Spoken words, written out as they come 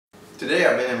Today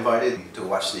I've been invited to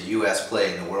watch the U.S.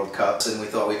 play in the World Cup, and we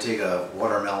thought we'd take a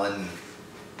watermelon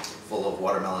full of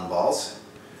watermelon balls,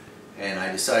 and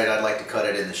I decided I'd like to cut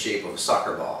it in the shape of a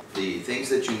soccer ball. The things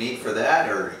that you need for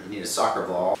that are, you need a soccer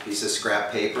ball, a piece of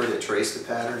scrap paper to trace the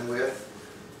pattern with,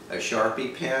 a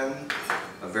Sharpie pen,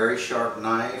 a very sharp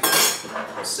knife,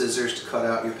 scissors to cut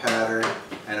out your pattern,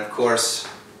 and of course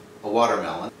a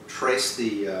watermelon. Trace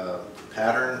the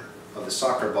pattern of the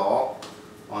soccer ball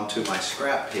onto my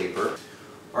scrap paper.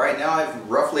 Alright, now I've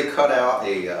roughly cut out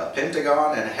a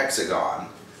pentagon and a hexagon.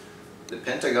 The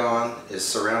pentagon is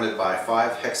surrounded by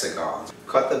 5 hexagons.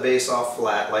 Cut the base off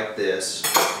flat like this,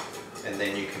 and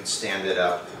then you can stand it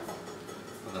up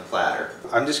on the platter.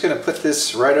 I'm just going to put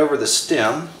this right over the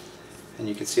stem, and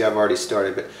you can see I've already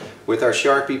started, but with our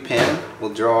Sharpie pen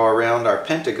we'll draw around our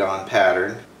pentagon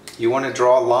pattern. You want to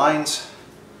draw lines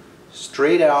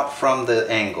straight out from the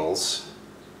angles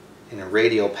in a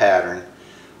radial pattern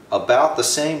about the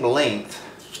same length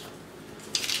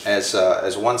as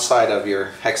one side of your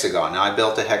hexagon. Now I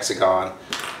built a hexagon.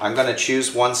 I'm going to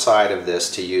choose one side of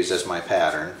this to use as my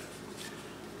pattern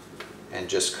and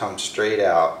just come straight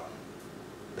out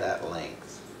that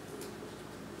length.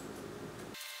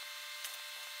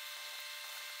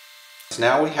 So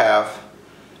now we have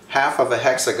half of a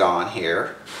hexagon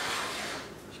here.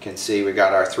 You can see we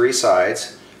got our 3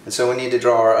 sides, and so we need to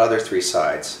draw our other 3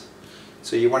 sides.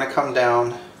 So you want to come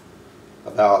down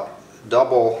about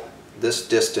double this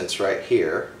distance right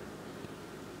here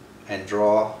and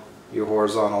draw your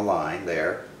horizontal line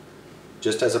there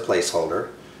just as a placeholder,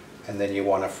 and then you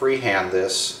want to freehand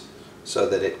this so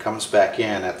that it comes back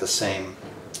in at the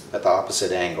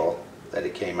opposite angle that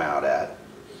it came out at.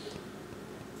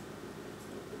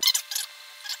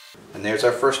 And there's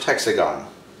our first hexagon,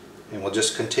 and we'll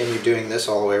just continue doing this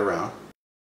all the way around.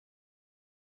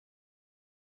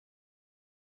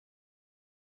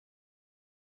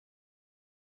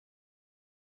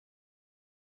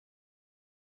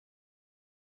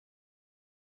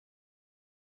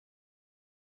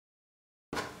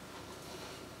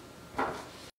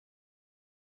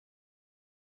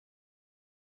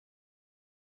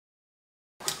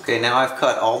 Okay, now I've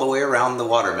cut all the way around the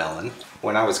watermelon.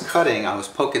 When I was cutting, I was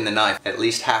poking the knife at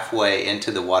least halfway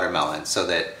into the watermelon so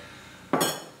that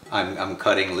I'm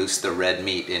cutting loose the red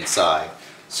meat inside.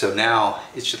 So now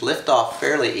it should lift off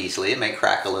fairly easily. It may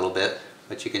crack a little bit,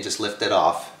 but you can just lift it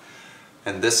off.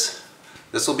 And this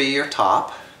will be your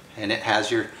top, and it has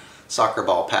your soccer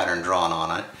ball pattern drawn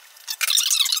on it.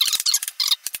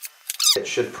 It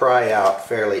should pry out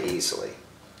fairly easily.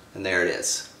 And there it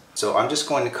is. So I'm just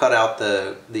going to cut out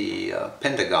the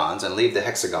pentagons and leave the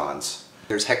hexagons.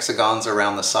 There's hexagons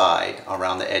around the side,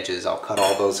 around the edges. I'll cut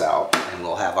all those out, and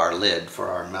we'll have our lid for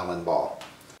our melon ball.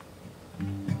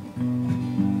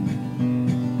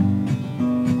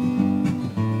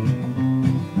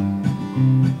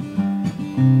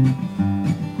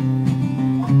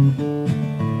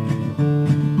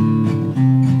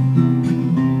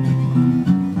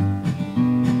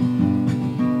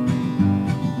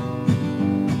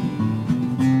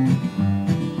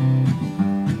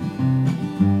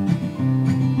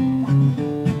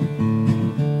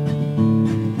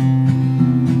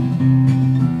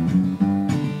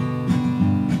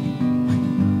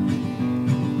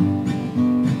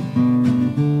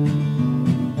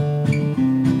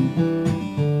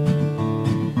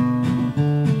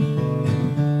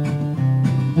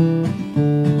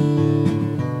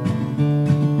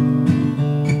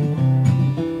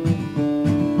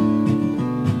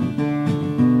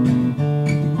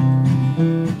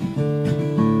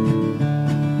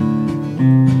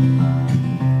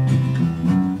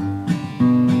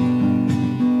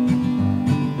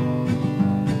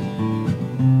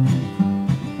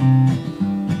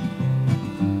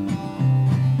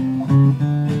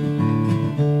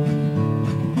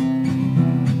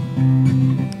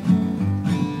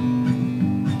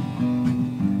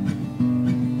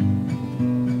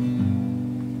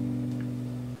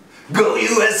 Go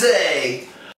USA!